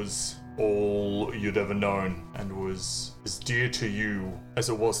Aegis was all you'd ever known and was as dear to you as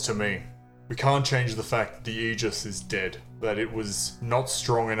it was to me. We can't change the fact that the Aegis is dead, that it was not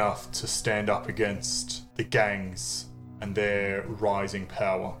strong enough to stand up against the gangs and their rising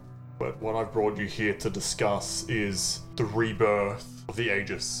power. But what I've brought you here to discuss is the rebirth of the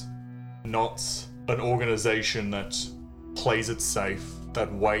Aegis. Not an organization that plays it safe,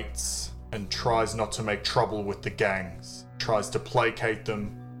 that waits and tries not to make trouble with the gangs, tries to placate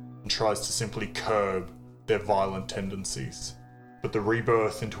them, and tries to simply curb their violent tendencies. But the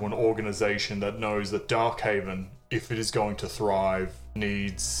rebirth into an organization that knows that Darkhaven, if it is going to thrive,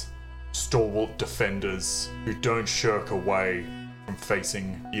 needs stalwart defenders who don't shirk away from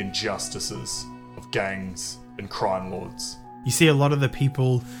facing the injustices of gangs and crime lords. You see a lot of the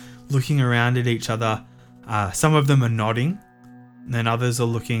people looking around at each other. Some of them are nodding, and then others are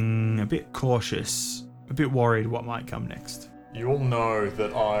looking a bit cautious, a bit worried what might come next. You all know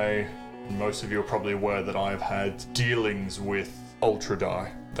that and most of you are probably aware that I've had dealings with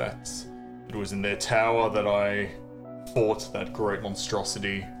Ultradai, that it was in their tower that I fought that great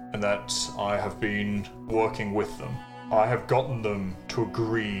monstrosity, and that I have been working with them. I have gotten them to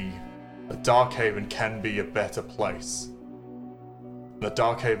agree that Darkhaven can be a better place. That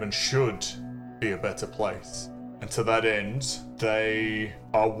Darkhaven should be a better place. And to that end, they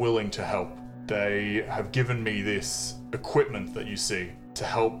are willing to help. They have given me this equipment that you see to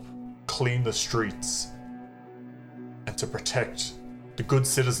help clean the streets and to protect the good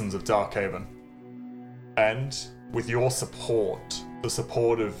citizens of Darkhaven. And with your support, the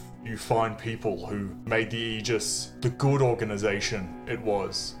support of you fine people who made the Aegis the good organization it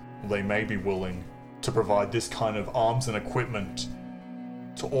was, they may be willing to provide this kind of arms and equipment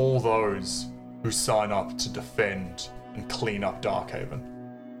to all those who sign up to defend and clean up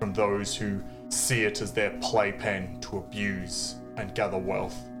Darkhaven from those who see it as their playpen to abuse and gather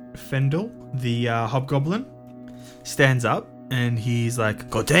wealth. Fendel, the hobgoblin, stands up and he's like,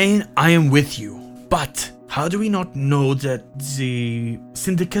 Godane, I am with you, but how do we not know that the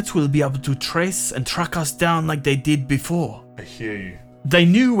syndicates will be able to trace and track us down like they did before? I hear you. They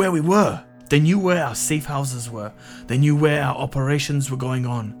knew where we were. They knew where our safe houses were. They knew where our operations were going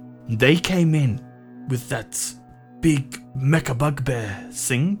on. They came in with that big mecha bugbear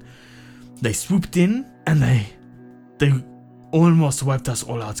thing. They swooped in and they almost wiped us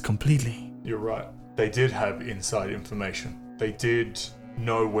all out completely. You're right. They did have inside information. They did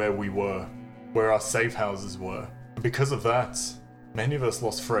know where we were, where our safe houses were. And because of that, many of us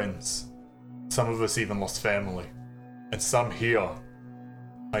lost friends. Some of us even lost family. And some here,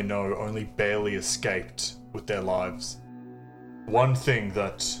 I know, only barely escaped with their lives. One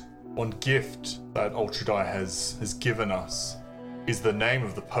gift that Ultradai has given us is the name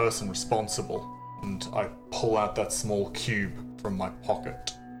of the person responsible. And I pull out that small cube from my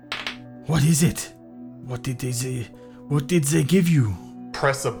pocket. What is it? What did they give you?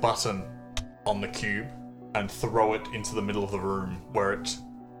 Press a button on the cube and throw it into the middle of the room, where it,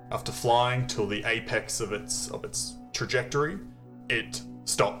 after flying till the apex of its trajectory, it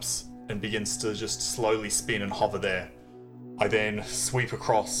stops and begins to just slowly spin and hover there. I then sweep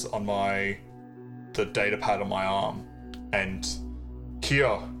across on the data pad on my arm, and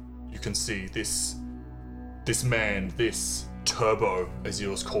here you can see this man, this Turbo, as he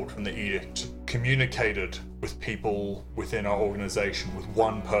was called from the edict, communicated with people within our organization, with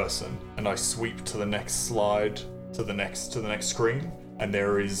one person. And I sweep to the next slide, to the next screen, and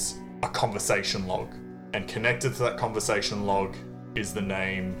there is a conversation log. And connected to that conversation log is the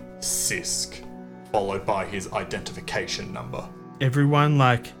name Sisk, followed by his identification number. Everyone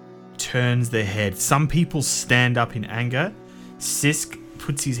turns their head. Some people stand up in anger. Sisk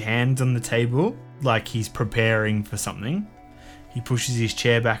puts his hands on the table like he's preparing for something. He pushes his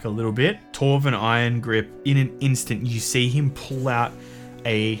chair back a little bit. Torvin Irongrip, in an instant, you see him pull out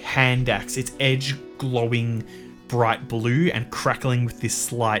a hand axe. Its edge glowing bright blue and crackling with this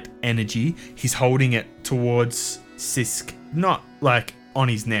slight energy. He's holding it towards Sisk, not on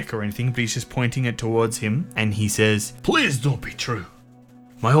his neck or anything, but he's just pointing it towards him. And he says, Please don't be true.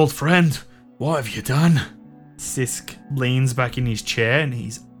 My old friend, what have you done? Sisk leans back in his chair and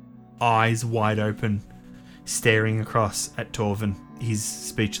his eyes wide open, staring across at Torvin. He's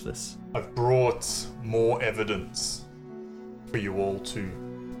speechless. I've brought more evidence for you all to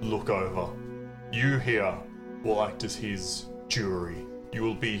look over. You here will act as his jury. You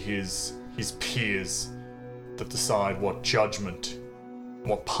will be his peers that decide what judgment,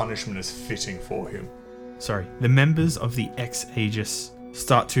 what punishment is fitting for him. Sorry, the members of the ex-Aegis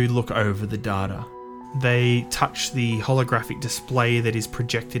start to look over the data. They touch the holographic display that is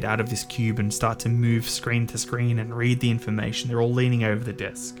projected out of this cube and start to move screen to screen and read the information. They're all leaning over the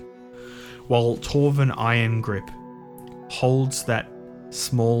desk, while Torvin Irongrip holds that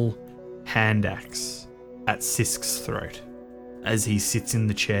small hand axe at Sisk's throat as he sits in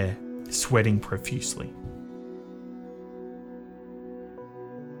the chair, sweating profusely.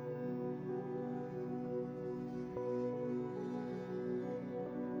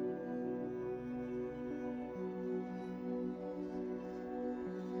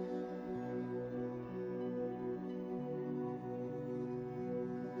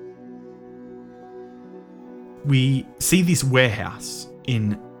 We see this warehouse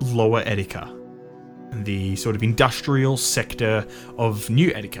in Lower Etika, the sort of industrial sector of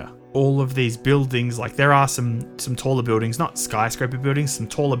New Etika. All of these buildings, like there are some taller buildings, not skyscraper buildings, some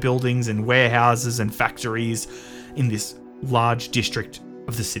taller buildings and warehouses and factories in this large district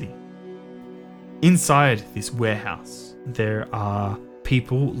of the city. Inside this warehouse, there are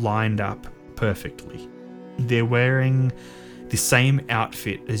people lined up perfectly. They're wearing the same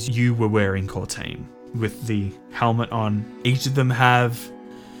outfit as you were wearing, Cortain, with the helmet on. Each of them have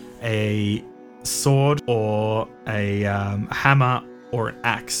a sword or a hammer or an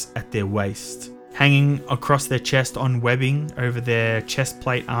axe at their waist. Hanging across their chest on webbing over their chest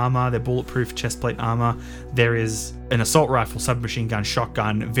plate armor, their bulletproof chest plate armor, there is an assault rifle, submachine gun,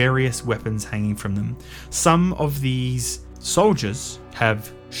 shotgun, various weapons hanging from them. Some of these soldiers have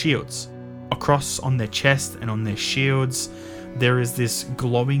shields. Across on their chest and on their shields, there is this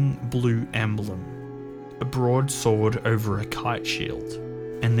glowing blue emblem, a broadsword over a kite shield.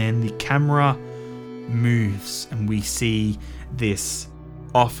 And then the camera moves and we see this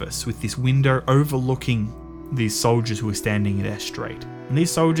office with this window overlooking these soldiers who are standing there straight. And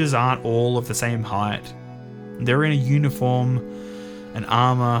these soldiers aren't all of the same height. They're in a uniform and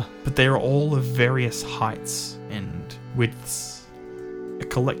armor, but they are all of various heights and widths. A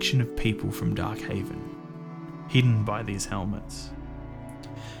collection of people from Darkhaven, hidden by these helmets.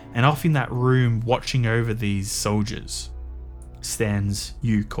 And off in that room, watching over these soldiers, stands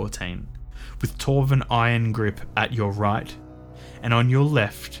you, Cortain, with Torvin Irongrip at your right, and on your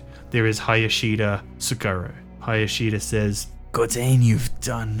left, there is Hayashida Tsukaro. Hayashida says, "Cortain, you've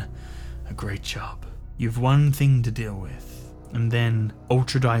done a great job. You've one thing to deal with, and then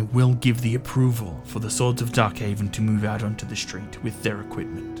Ultradai will give the approval for the Swords of Darkhaven to move out onto the street with their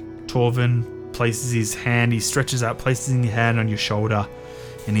equipment." Torvin places his hand, he stretches out, places his hand on your shoulder,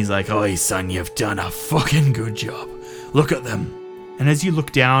 and he's like, "Oi, son, you've done a fucking good job. Look at them." And as you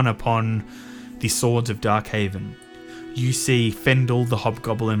look down upon the Swords of Darkhaven, you see Fendel the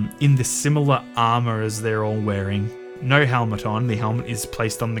Hobgoblin in the similar armor as they're all wearing. No helmet on, the helmet is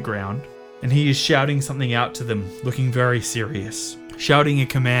placed on the ground. And he is shouting something out to them, looking very serious. Shouting a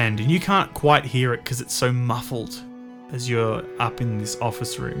command, and you can't quite hear it because it's so muffled as you're up in this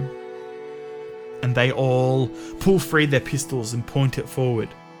office room. And they all pull free their pistols and point it forward.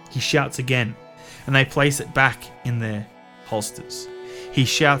 He shouts again, and they place it back in their holsters. He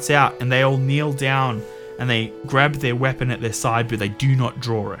shouts out, and they all kneel down, and they grab their weapon at their side, but they do not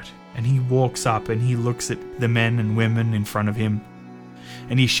draw it. And he walks up, and he looks at the men and women in front of him,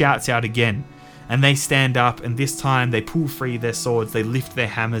 and he shouts out again. And they stand up, and this time they pull free their swords, they lift their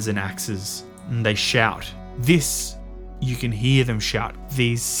hammers and axes, and they shout. This, you can hear them shout.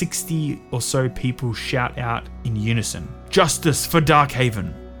 These 60 or so people shout out in unison. "Justice for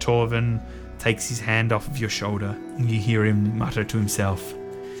Darkhaven!" Torvin takes his hand off of your shoulder, and you hear him mutter to himself,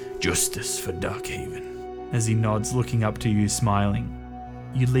 "Justice for Darkhaven," as he nods, looking up to you, smiling.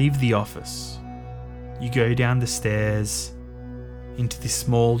 You leave the office. You go down the stairs into this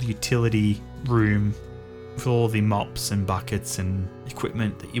small utility room with all the mops and buckets and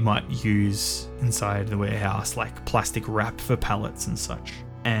equipment that you might use inside the warehouse, like plastic wrap for pallets and such.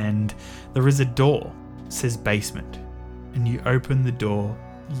 And there is a door, it says basement, and you open the door.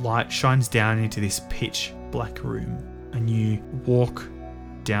 Light shines down into this pitch black room, and you walk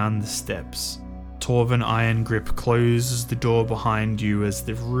down the steps. Torvin Irongrip closes the door behind you as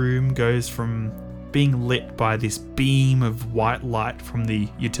the room goes from being lit by this beam of white light from the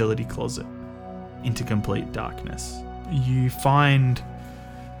utility closet into complete darkness. You find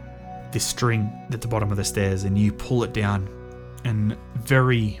this string at the bottom of the stairs and you pull it down, and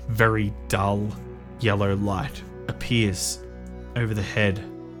very, very dull yellow light appears over the head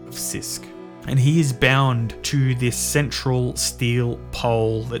of Sisk. And he is bound to this central steel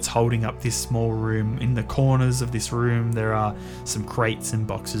pole that's holding up this small room. In the corners of this room, there are some crates and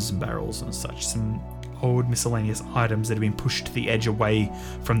boxes and barrels and such, some old miscellaneous items that have been pushed to the edge away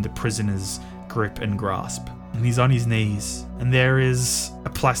from the prisoner's grip and grasp. And he's on his knees, and there is a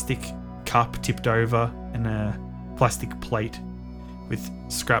plastic cup tipped over and a plastic plate with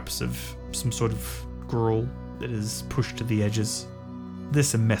scraps of some sort of gruel that is pushed to the edges. There's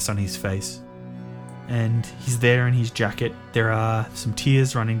some mess on his face. and he's there in his jacket. There are some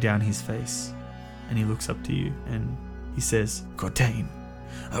tears running down his face, and he looks up to you and he says, Cortain,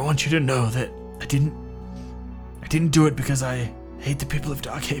 I want you to know that I didn't do it because I hate the people of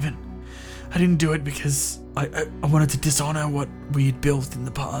Darkhaven. I didn't do it because I wanted to dishonor what we had built in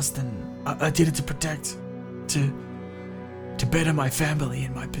the past, and I did it to protect, to better my family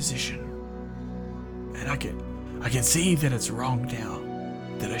and my position. And I can see that it's wrong now,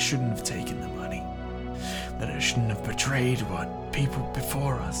 that I shouldn't have taken the money, that I shouldn't have betrayed what people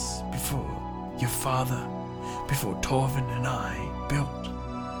before us, before your father, before Torvin and I built.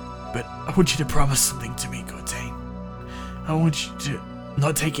 But I want you to promise something to me, Cortain. I want you to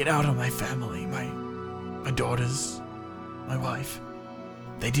not take it out on my family, my daughters, my wife.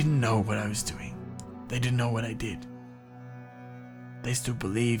 They didn't know what I was doing. They didn't know what I did. They still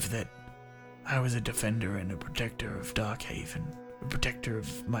believe that I was a defender and a protector of Darkhaven, a protector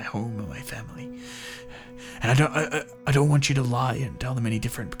of my home and my family. And I don't want you to lie and tell them any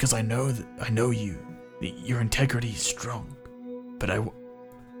different, because I know you. Your integrity is strong. But I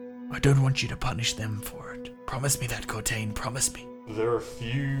don't want you to punish them for it. Promise me that, Cortain. Promise me. There are a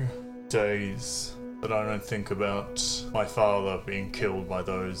few days that I don't think about my father being killed by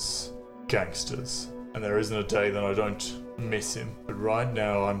those gangsters. And there isn't a day that I don't miss him. But right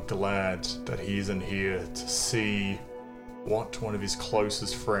now I'm glad that he isn't here to see what one of his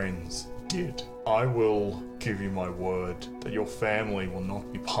closest friends did. I will give you my word that your family will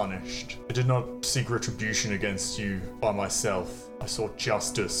not be punished. I did not seek retribution against you by myself. I sought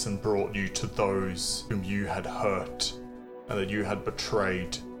justice and brought you to those whom you had hurt and that you had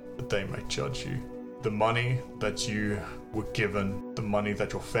betrayed, that they may judge you. The money that you were given, the money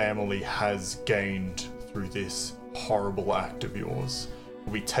that your family has gained through this horrible act of yours,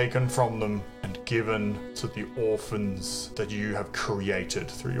 will be taken from them and given to the orphans that you have created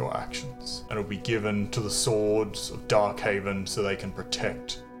through your actions. And it will be given to the swords of Darkhaven so they can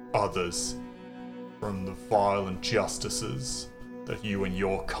protect others from the vile injustices that you and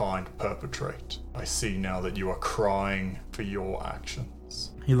your kind perpetrate. I see now that you are crying for your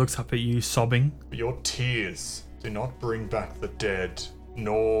actions. He looks up at you, sobbing. But your tears do not bring back the dead,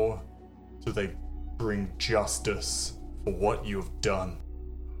 nor do they bring justice for what you have done.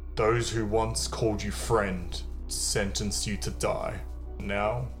 Those who once called you friend sentenced you to die.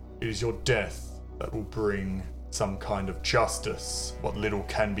 Now it is your death that will bring some kind of justice, what little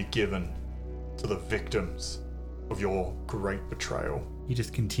can be given to the victims of your great betrayal. He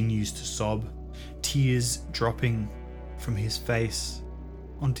just continues to sob, tears dropping from his face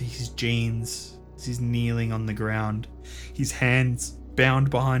onto his jeans as he's kneeling on the ground, his hands bound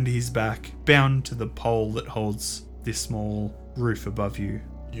behind his back, bound to the pole that holds this small roof above you.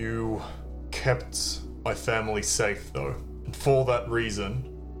 You kept my family safe, though, and for that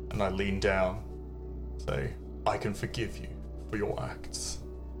reason, and I lean down, say, I can forgive you for your acts.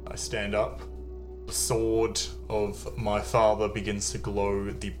 I stand up. The sword of my father begins to glow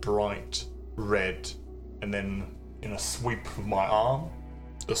the bright red, and then in a sweep of my arm,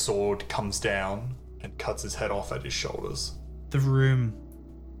 the sword comes down and cuts his head off at his shoulders. The room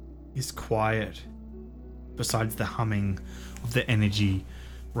is quiet, besides the humming of the energy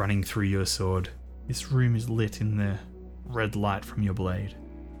running through your sword. This room is lit in the red light from your blade.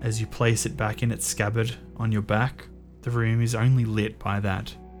 As you place it back in its scabbard on your back, the room is only lit by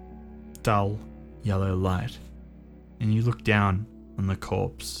that dull yellow light. And you look down on the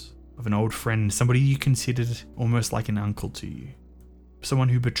corpse of an old friend, somebody you considered almost like an uncle to you. Someone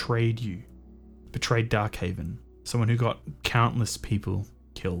who betrayed you, betrayed Darkhaven. Someone who got countless people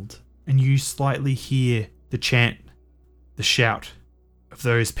killed. And you slightly hear the chant, the shout of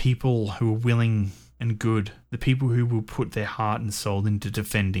those people who are willing and good, the people who will put their heart and soul into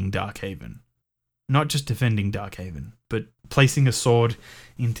defending Darkhaven. Not just defending Darkhaven, but placing a sword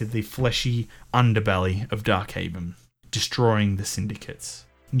into the fleshy underbelly of Darkhaven, destroying the syndicates.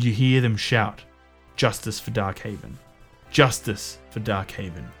 And you hear them shout, justice for Darkhaven. Justice for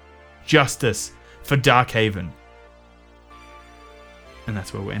Darkhaven. Justice for Darkhaven. And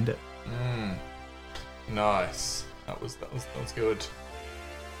that's where we'll end it. Nice. That was good.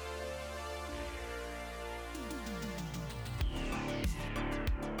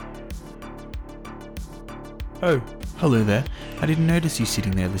 Oh, hello there. I didn't notice you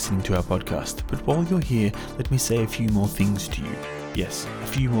sitting there listening to our podcast, but while you're here, let me say a few more things to you. Yes, a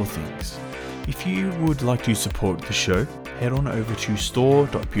few more things. If you would like to support the show, head on over to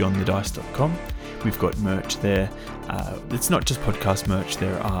store.beyondthedice.com. We've got merch there. It's not just podcast merch,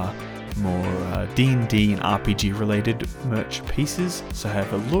 there are more D&D and RPG related merch pieces, so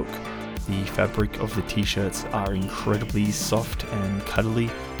have a look. The fabric of the t-shirts are incredibly soft and cuddly,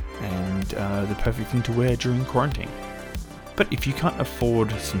 and the perfect thing to wear during quarantine. But if you can't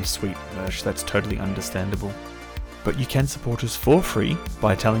afford some sweet merch, that's totally understandable. But you can support us for free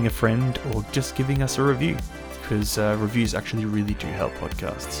by telling a friend or just giving us a review, because reviews actually really do help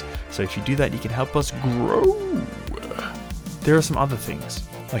podcasts. So if you do that, you can help us grow. There are some other things,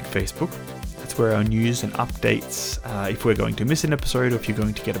 like Facebook. That's where our news and updates, if we're going to miss an episode or if you're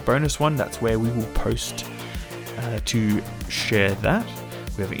going to get a bonus one, that's where we will post to share that.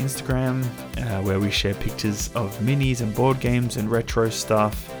 We have Instagram, where we share pictures of minis and board games and retro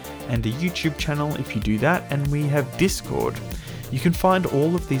stuff, and a YouTube channel if you do that, and we have Discord. You can find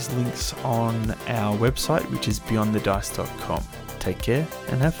all of these links on our website, which is beyondthedice.com. Take care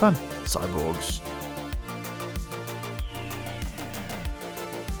and have fun, cyborgs.